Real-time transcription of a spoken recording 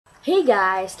Hey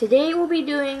guys, today we'll be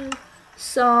doing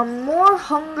some more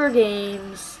Hunger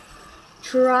Games,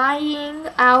 trying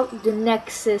out the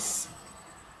Nexus.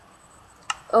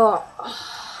 Oh,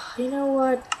 you know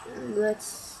what?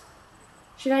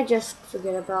 Should I just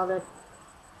forget about it?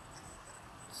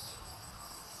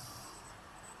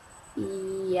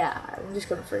 Yeah, I'm just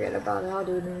gonna forget about it. I'll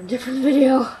do it in a different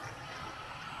video.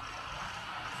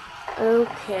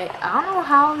 Okay, I don't know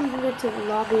how you can get to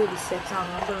lobby 86. I don't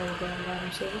know, I'm gonna go on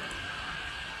random server.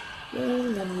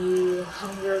 Game menu,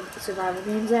 Hunger Survival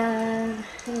Games, and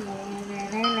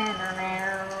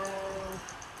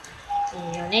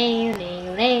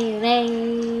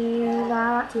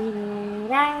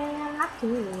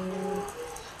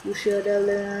you should have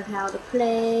learned how to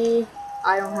play.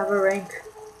 I don't have a rank.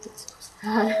 It's so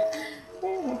sad.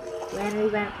 When we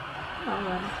went,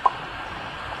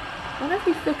 I wonder if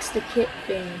he fixed the kit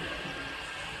thing.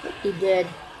 But he did.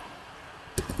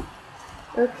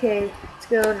 Okay, let's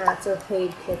go. No, it's a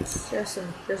paid kits. There's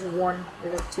one.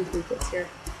 There's like 2 free kits here.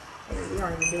 And we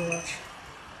don't even do much.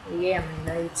 Yeah,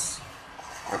 knights.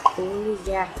 Holy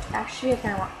yeah. Actually, I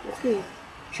kind of want. Let's be.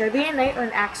 Should I be a knight or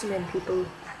an axeman, people?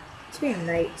 Let's be a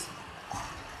knight.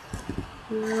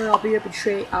 I'll be a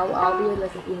betray. I'll be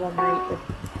like an evil knight.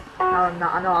 But I'm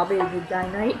not. No, I'll be a good guy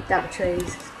knight that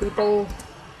betrays people.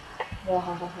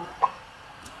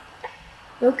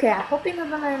 Okay, I'm hoping I'm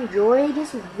gonna enjoy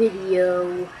this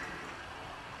video.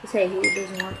 Let's say who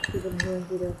doesn't want to enjoy the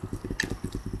video?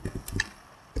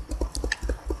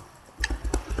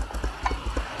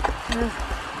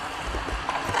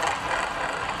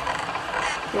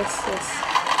 Yes.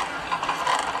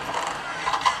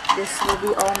 This will be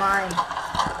all mine.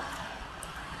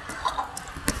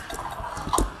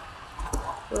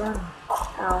 Run.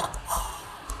 Ow.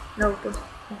 No, don't.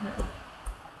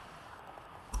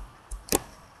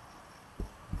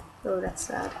 Oh, that's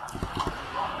sad.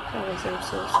 That was so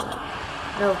sad.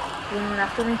 No, you run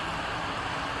after me?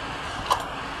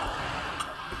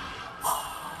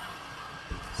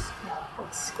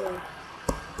 That's scary.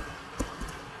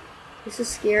 This is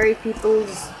scary,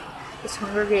 people's. This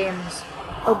Hunger Games.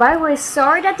 Oh, by the way,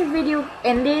 sorry that the video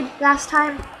ended last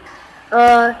time.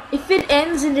 If it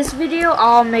ends in this video,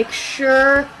 I'll make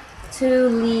sure to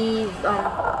leave.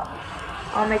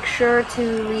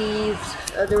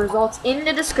 The results in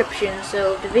the description.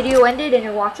 So if the video ended and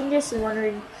you're watching this and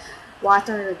wondering why it's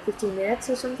only like 15 minutes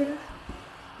or something,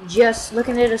 just look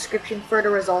in the description for the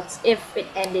results if it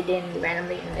ended in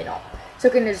randomly in the middle. So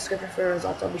look in the description for the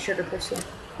results. I'll be sure to post them.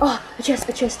 Oh, a chest,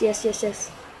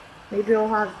 yes. Maybe I'll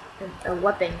have a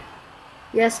weapon.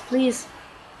 Yes, please.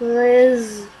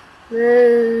 Please.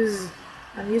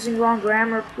 I'm using wrong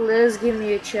grammar. Please give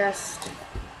me a chest.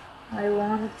 I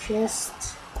want a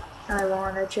chest. I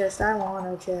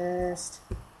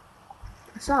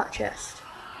saw a chest.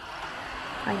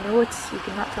 I know it's. You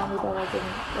cannot tell me that I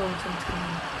didn't. Oh, someone's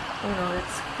coming. Oh no,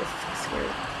 that's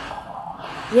scary.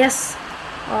 Yes!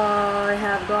 I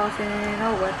have gotten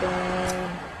a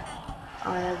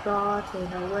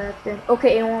weapon.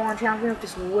 Okay, anyone want to challenge me with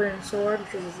this wooden sword?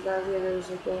 Because this guy here is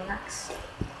a golden axe.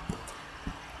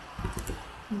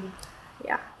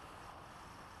 Yeah.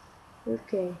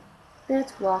 Okay.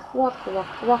 Let's walk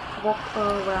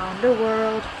around the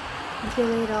world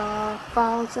until it all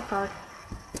falls apart.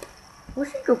 We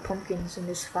should grow pumpkins in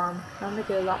this farm. That'll make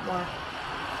it a lot more,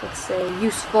 let's say,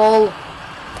 useful.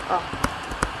 Oh,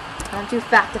 I'm too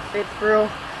fat to fit, bro.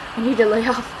 I need to lay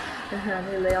off. I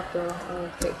need to lay off the.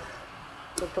 Okay.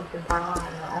 The pumpkin pile. I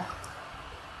don't know.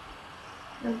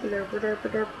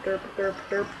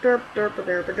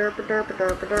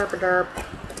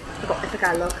 I think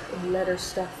I look in letter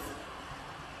stuff.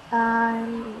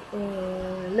 I'm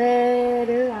in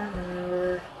letter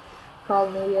armor. Call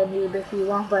me a noob if you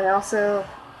want, but I also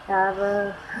have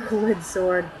a wood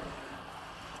sword.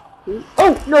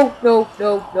 Oh, no, go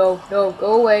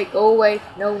away,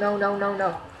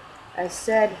 no. I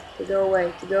said to go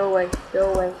away,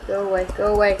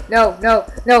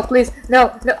 no, please,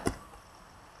 no.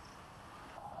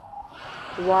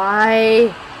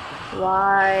 Why?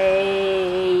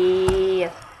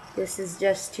 This is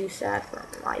just too sad for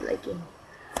my liking.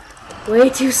 Way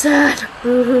too sad.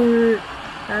 I'm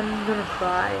gonna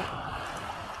cry.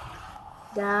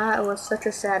 That was such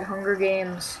a sad Hunger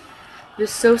Games.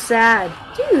 Just so sad.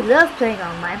 Dude, love playing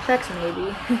on Mineplex,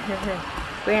 maybe.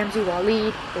 Ramsey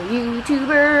Waleed, the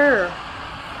YouTuber.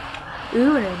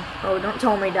 Ooh, and oh, don't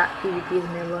tell me that PvP is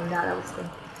never run that. I was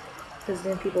thinking, because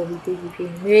then people will be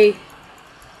PvPing me.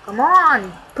 Come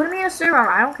on, put me in a server.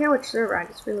 I don't care which server. I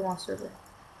just really want a server.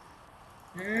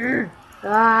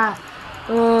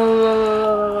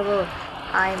 Oh.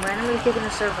 I'm randomly picking a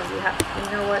server. You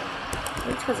know what?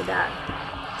 Maybe it's because of that.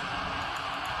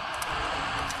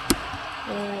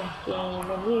 Game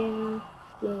menu,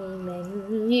 game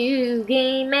menu,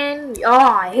 game menu. Oh,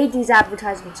 I hate these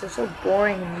advertisements. They're so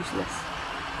boring and useless.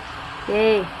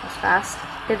 Yay, that's fast.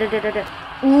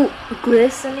 Ooh,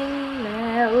 glistening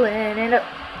melon and a...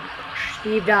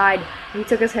 Steve died. He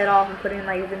took his head off and put it in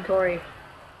my inventory.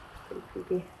 Pretty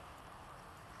creepy.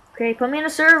 Okay, put me in a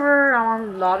server. I'm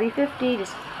on lobby 50.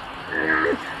 Just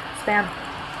spam.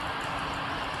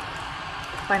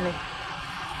 Finally.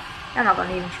 I'm not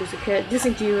gonna even choose a kit. This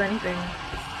doesn't do anything.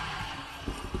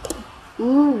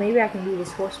 Ooh, maybe I can do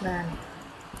this horseman.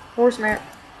 Horseman.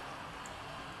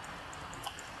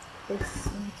 This.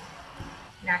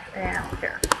 Nah, I don't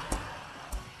care.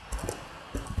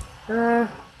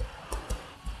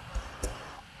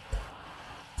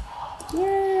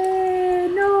 Yeah,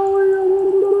 no.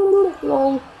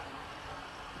 Lol.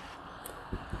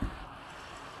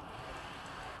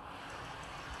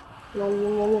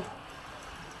 Lol.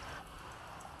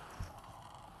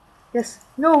 Yes.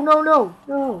 No.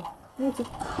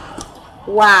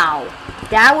 Wow.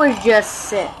 That was just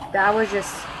sick. That was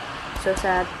just so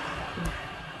sad.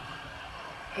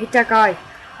 Hate that guy.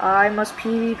 I must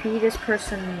PvP this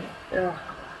person. Ugh.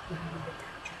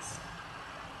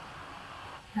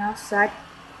 Outside.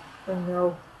 Oh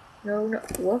no. No.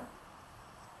 What?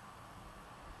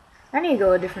 I need to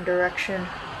go a different direction.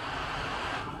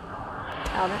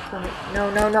 Oh, that's funny.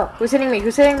 No. Who's hitting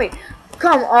me?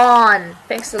 Come on!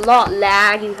 Thanks a lot,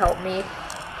 lag. You helped me.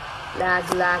 Lag.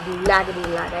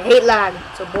 I hate lag.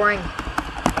 It's so boring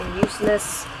and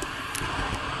useless.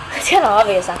 It's kind of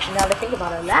obvious, actually, now that I think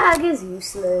about it. Lag is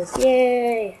useless.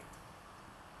 Yay!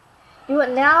 You know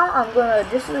what? Now I'm gonna.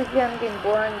 This is again getting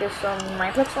boring. This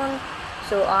Mineplex one.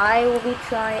 So I will be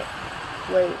trying.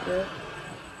 Wait.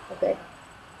 Okay.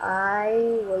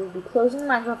 I will be closing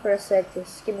Minecraft for a sec.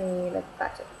 Just give me like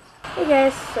 5 seconds. Hey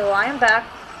guys, so I am back.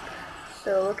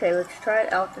 So okay, let's try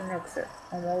it out and exit.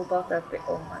 I'm all about that base.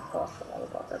 Oh my gosh, I'm all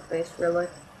about that base, really.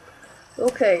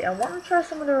 Okay, I want to try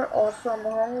some of their awesome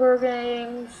Hunger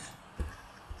Games.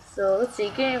 So let's see,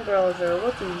 game browser.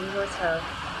 What do you guys have?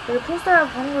 You're supposed to have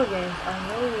Hunger Games. I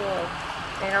know you are.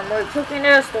 And I'm really clicking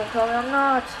this. Don't tell me I'm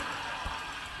not.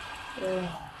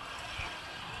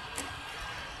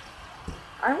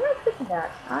 I'm really clicking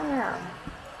that. I am.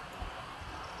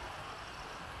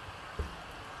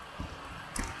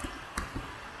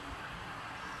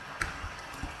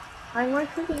 I'm right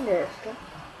clicking this.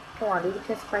 Come on, you can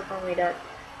testify for me that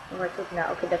I'm right clicking that.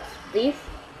 Okay, that's Leaf.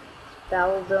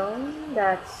 Battledome.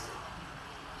 That's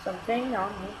something. No,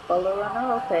 Color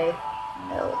Runner. Okay.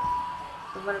 No.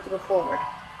 I'm going to go forward.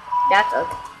 That's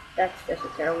just a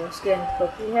terrible skin.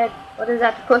 Cookie head. What is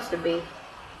that supposed to be?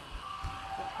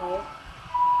 Okay.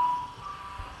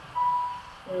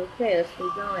 Okay, let's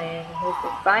keep going.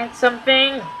 Let's find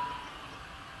something.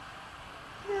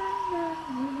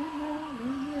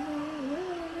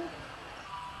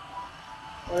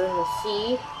 There's a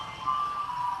C.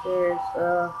 There's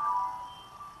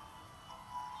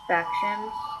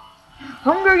factions.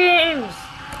 Hunger Games!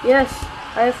 Yes,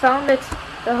 I found it.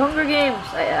 The Hunger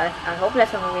Games. I hope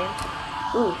that's Hunger Games.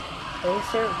 Ooh, a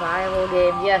survival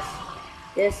game. Yes,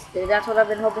 that's what I've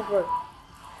been hoping for.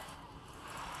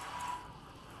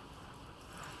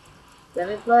 Let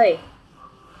me play.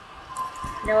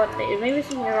 You know what? Maybe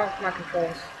something wrong with my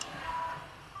controls.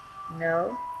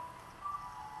 No.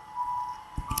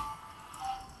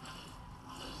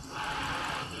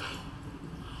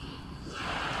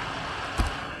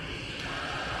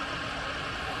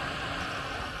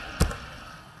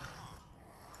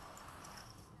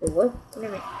 Wait, what? What do you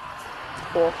mean?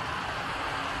 Cool.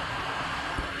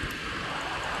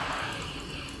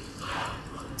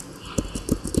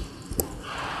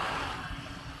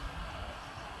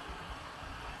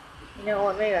 You know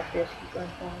what? Maybe I should just keep going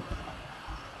forward.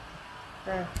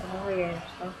 Hunger Games,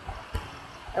 huh?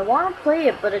 I want to play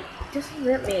it, but it doesn't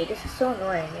let me. This is so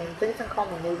annoying. And please don't call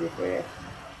me movie for this.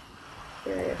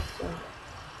 Serious. So.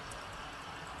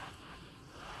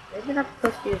 Maybe not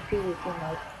supposed to use PvP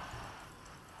mode.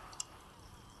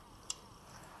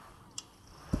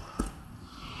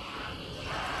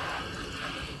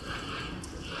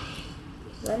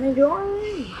 Let me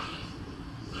join.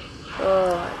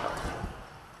 Oh my gosh.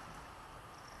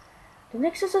 The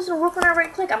Nexus doesn't work when I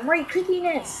right click. I'm right clicking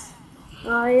this.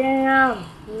 I am.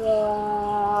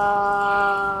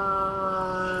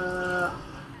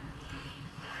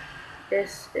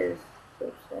 This is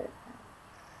so sad.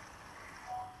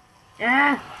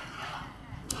 Ah!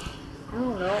 I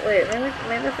don't know. Wait,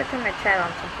 maybe if I turn my chat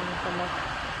on, something will come up.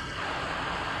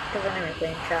 Because I'm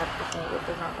in chat. This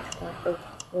is not much point.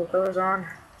 Oh, it goes on.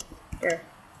 There.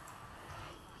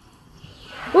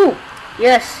 Ooh!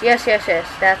 Yes, yes, yes, yes.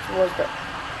 That was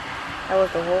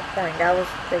the whole point. That was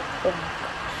the oh my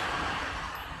gosh.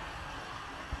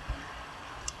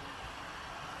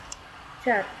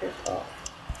 Chat is off.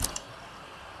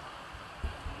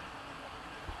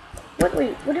 What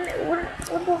wait, what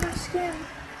about my skin?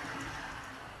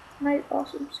 My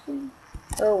awesome skin.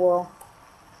 Oh well.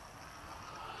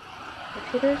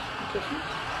 Computers, mutations,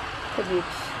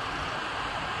 tributes.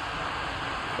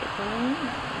 Green,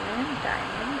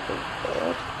 diamond,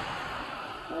 gold.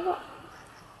 What about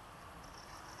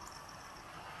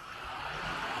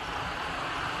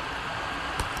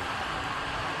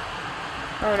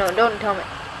oh no, don't tell me.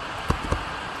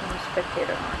 I'm a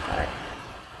spectator, aren't I?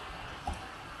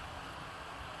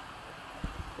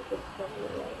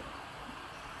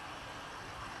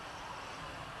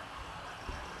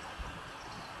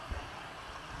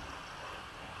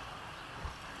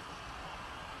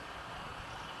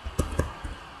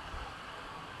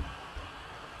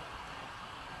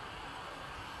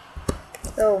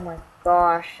 Oh my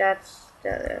gosh, that's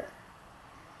the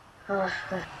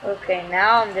okay,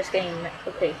 now I'm just getting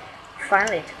okay.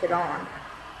 Finally took it on.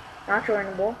 Not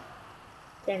joinable.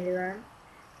 Candy run.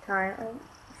 Time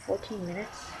 14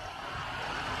 minutes.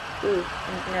 Ooh,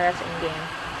 no, that's in game.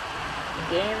 In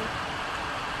game.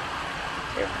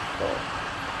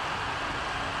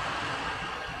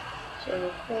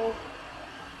 0 cold.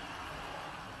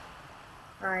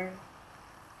 Time.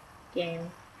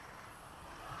 Game.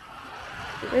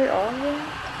 Is it all in game?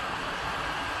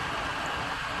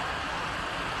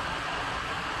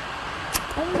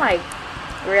 Oh my,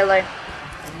 really?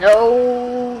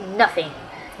 No, nothing.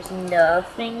 There's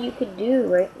nothing you could do,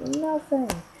 right? Nothing.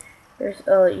 There's,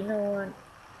 you know what?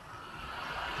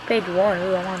 Page 1,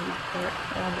 ooh, I want to be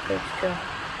on the page 2.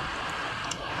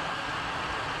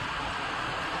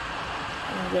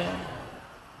 In game.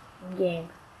 In game.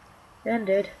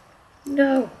 Ended.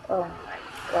 No. Oh my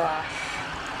gosh.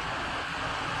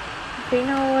 Okay, you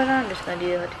know what? I'm just gonna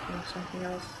do it. Something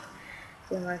else.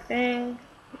 Do my thing.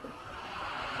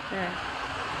 Yeah.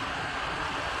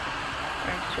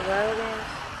 Rank survival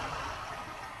games.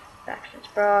 Fractions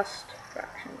frost.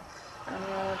 Fractions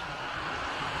emerald.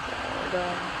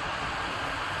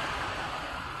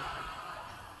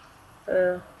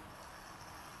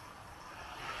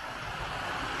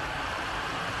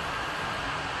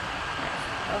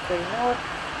 Okay, you know what?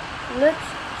 Let's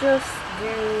just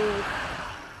do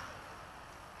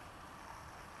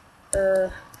I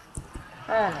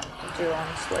don't know what to do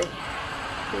honestly.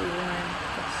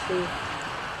 Let's see.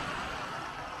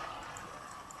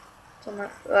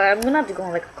 I'm gonna have to go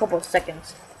in like a couple of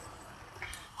seconds.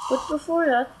 But before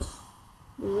that,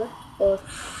 let us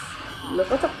look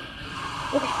what's up.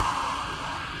 Okay.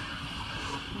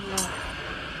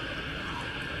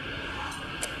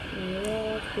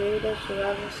 No, create a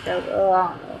survival scout. Oh, I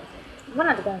don't know. I'm gonna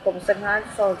have to go in a couple of seconds. I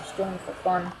just thought I was just doing it for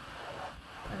fun.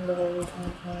 And the whole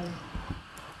reason home.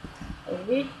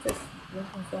 We just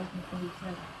looking for something so you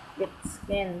can get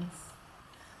skins.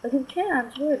 Like you can't,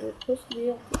 it's weird. It's supposed to be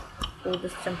able to. We'll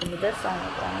just jump into this on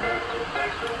the one.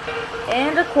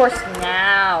 And of course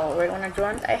now, right when I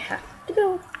joined, I have to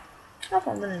go. Have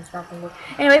fun, but it's not fun.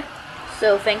 Anyway,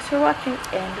 so thanks for watching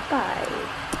and bye.